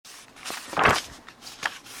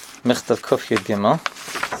Michtav Kuf Yud Gimel,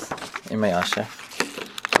 Imei Asher.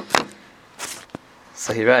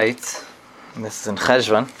 So he writes, and this is in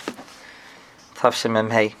Cheshvan, Tavshem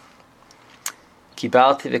Mem Hei,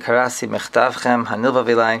 Kibalti v'karasi mechtavchem hanilva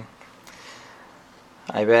v'lai.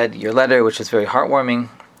 I read your letter, which was very heartwarming.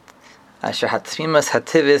 Asher hatmimas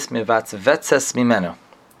hativis mivatz vetzes mimenu.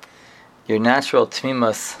 Your natural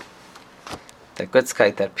tmimus, that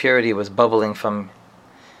gutzkeit, that purity, was bubbling from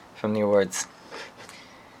your words.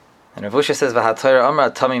 And Rav Usha says, "V'haTorah Amra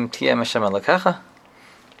Tamim Tiyeh Hashem Elokecha."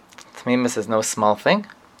 Tamimus is no small thing.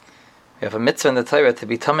 We have a mitzvah in the Torah to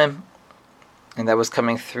be tamim, and that was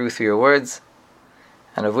coming through your words.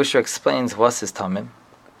 And Rav Usha explains what is tamim.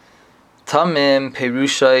 Tamim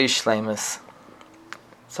perushai shleimus.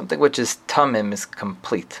 Something which is tamim is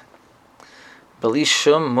complete. Bali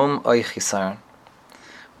shum mum oy chisaron.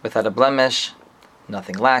 Without a blemish,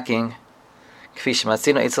 nothing lacking. Kfi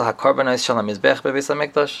shematzino itzel hakorbanos shalom mizbech bebeis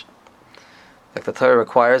hamikdash. Like the Torah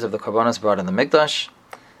requires of the korbanos brought in the mikdash,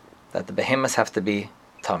 that the behemoths have to be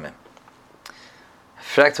tamim.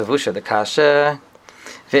 Fragt Rav Usha the kasha,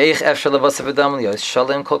 ve'ich efshar levasav adam liyos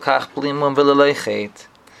shalom kol kach bli mum v'leloi chet.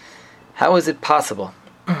 How is it possible,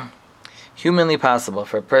 humanly possible,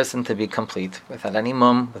 for a person to be complete without any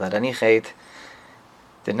mum, without any chet?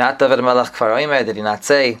 Did not David HaMelech Kfar Omer, did he not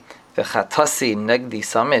say, v'chatasi negdi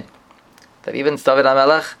samid, that even David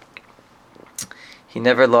HaMelech, he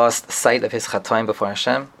never lost sight of his chatoim before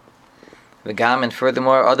Hashem? V'gam, and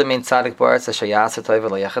furthermore, other main tzaddik b'aretz asher ya'aser tov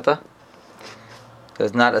v'lo yechata.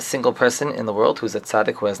 There's not a single person in the world who's a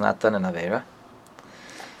tzaddik who has not done an aveira.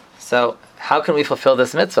 So, how can we fulfill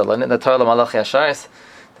this mitzvah? The Torah l'malach yasharis.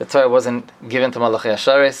 The Torah wasn't given to malach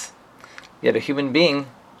yasharis. Yet a human being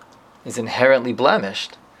is inherently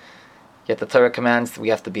blemished. Yet the Torah commands we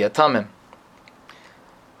have to be a tamim.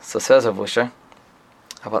 So says Rav Usha,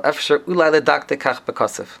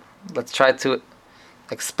 let's try to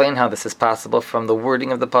explain how this is possible from the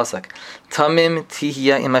wording of the pasuk. Tamim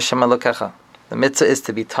tihya im Hashem Elokecha. The mitzvah is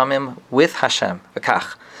to be tamim with Hashem.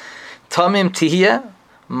 V'kach. Tamim tihya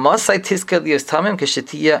masai tiska liyos tamim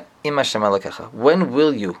k'shetihya im Hashem Elokecha. When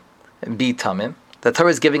will you be tamim? The Torah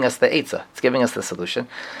is giving us the eitzah. It's giving us the solution.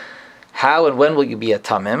 How and when will you be a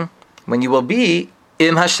tamim? When you will be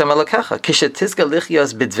im Hashem Elokecha. K'shetiska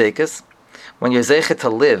lichyos b'dveikus. When you're zeichet to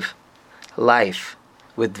live life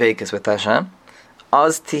with dveikus, with Hashem,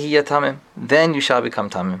 az tihiyah tamim, then you shall become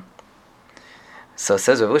tamim. So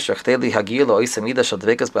says Rav Usha,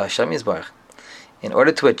 in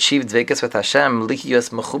order to achieve dveikus with Hashem,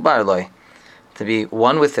 lichiyos mechubar loy, to be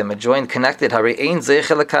one with Him, joined, connected. So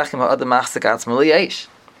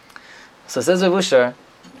says Rav Usha,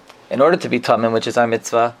 in order to be tamim, which is our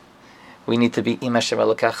mitzvah, we need to be im Hashem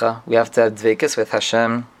Elokecha. We have to have dveikus with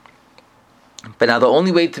Hashem. But now the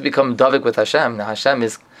only way to become davik with Hashem, now Hashem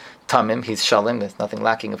is tamim, He's shalom, there's nothing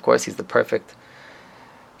lacking, of course, He's the perfect,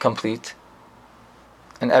 complete,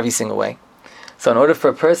 in every single way. So in order for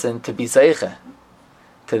a person to be zeicha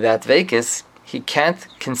to that veikis, he can't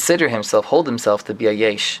consider himself, hold himself to be a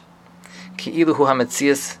yesh. Ki'ilu hu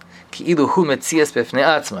metzias b'fnei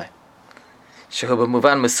atzmai. Shehu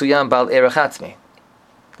b'muvan mesuyam bal erech atzmai.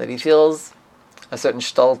 That he feels a certain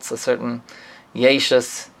stolz, a certain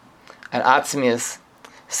yeshus, an atzmius,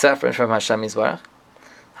 separate from Hashem Yisbarach.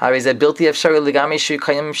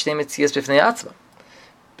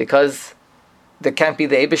 Because there can't be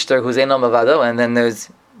the Eibishter who's Einam Avado, and then there's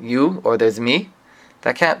you, or there's me.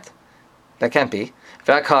 That can't be.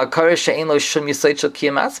 That's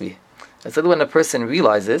when a person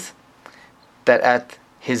realizes that at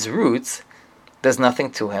his roots, there's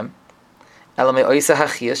nothing to him.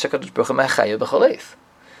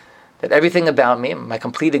 That everything about me, my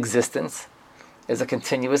complete existence, is a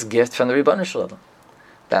continuous gift from the Ribono Shel Olam.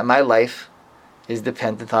 That my life is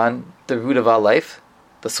dependent on the root of our life,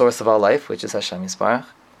 the source of our life, which is Hashem Yisbarach.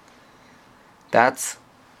 That's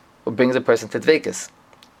what brings a person to dveikus.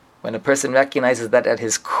 When a person recognizes that at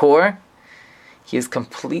his core, he is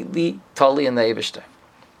completely, totally in the Eibishter.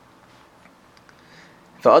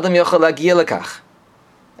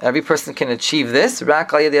 Every person can achieve this when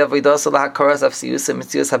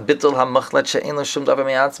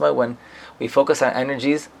we focus our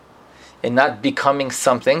energies in not becoming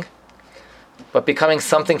something, but becoming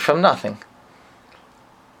something from nothing.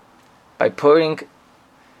 By pouring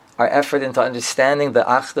our effort into understanding the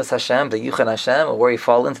Achdus Hashem, the Yuchad Hashem, or where we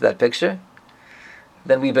fall into that picture,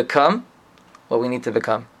 then we become what we need to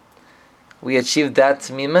become. We achieve that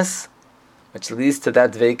tmimus, which leads to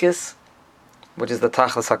that dveikis, which is the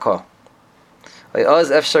Tachlis HaKol. Then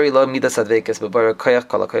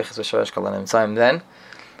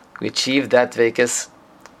we achieve that dveikis,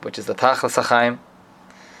 which is the Tachlis HaChaim,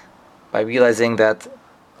 by realizing that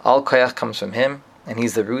all koyach comes from Him, and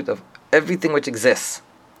He's the root of everything which exists.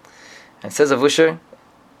 And says of Usher,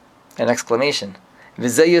 an exclamation,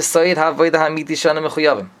 This is the aside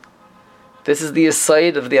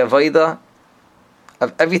of the avodah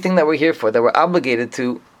of everything that we're here for, that we're obligated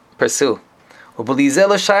to pursue. And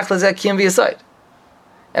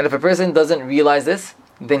if a person doesn't realize this,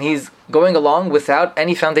 then he's going along without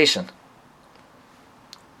any foundation.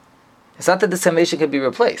 It's not that this foundation can be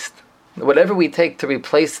replaced. Whatever we take to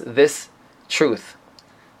replace this truth,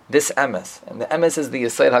 this emes, and the emes is the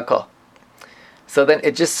Yesod HaKol, so then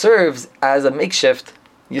it just serves as a makeshift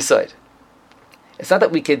Yesod. It's not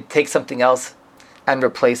that we could take something else and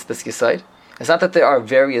replace this Yesod. It's not that there are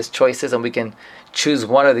various choices and we can choose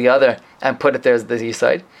one or the other and put it there as the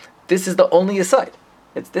Yesod. This is the only Yesod.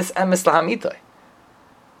 It's this emes lahamitoi.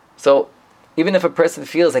 So even if a person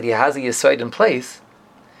feels that he has a Yesod in place,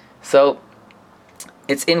 so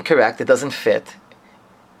it's incorrect, it doesn't fit.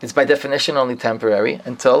 It's by definition only temporary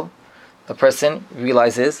until a person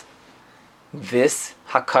realizes this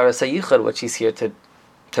hakaras hayichud, which he's here to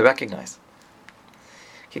recognize.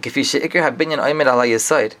 Because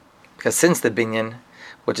since the binyan,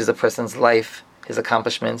 which is a person's life, his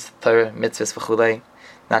accomplishments, Torah, mitzvahs, v'chulei,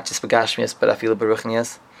 not just begashmias but afilu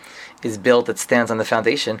beruchnias, is built, it stands on the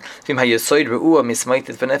foundation. And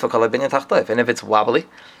if it's wobbly,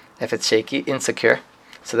 if it's shaky, insecure,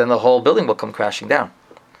 so then the whole building will come crashing down.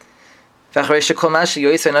 And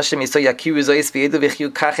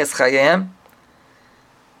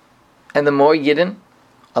the more Yidden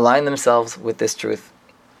align themselves with this truth,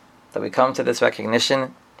 that we come to this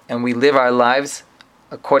recognition and we live our lives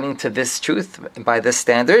according to this truth, by this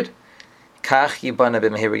standard, and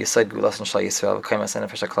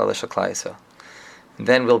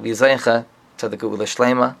then we'll be Zaycha to the Geula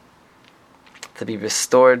Shlema, to be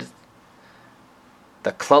restored,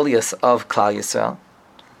 the klalius of Klal Yisrael,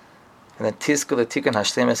 and then Tizku L'Tikun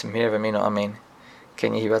Hashlemus M'hir V'Aminu Amen.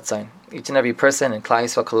 Ken Yehi Ratzon. Each and every person in Klal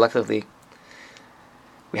Yisrael collectively,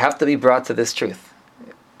 we have to be brought to this truth.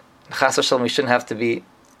 Chas v'shalom, we shouldn't have to be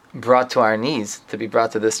brought to our knees to be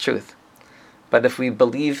brought to this truth. But if we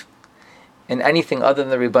believe in anything other than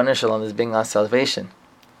the Ribbono Shel Olam as being our salvation,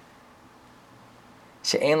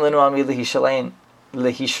 she'ein lanu ami lehisho'ein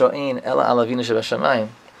ela al Avinu shebashamayim,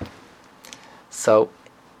 so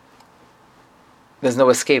there's no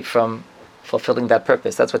escape from fulfilling that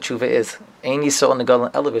purpose. That's what tshuva is. Ein yisrael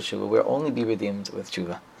negadol ela b'tshuva. We'll only be redeemed with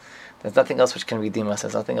tshuva. There's nothing else which can redeem us.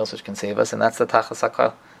 There's nothing else which can save us, and that's the tachlis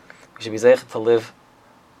hakol. We should be zeichet to live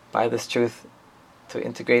by this truth, to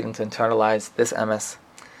integrate and to internalize this emes,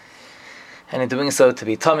 and in doing so, to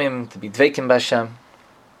be tamim, to be dveikim b'Hashem,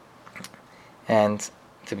 and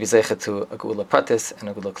to be zeichet to a geula pratis and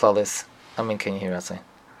a geula klalis. Amen. Can you hear us?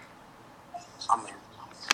 Amen.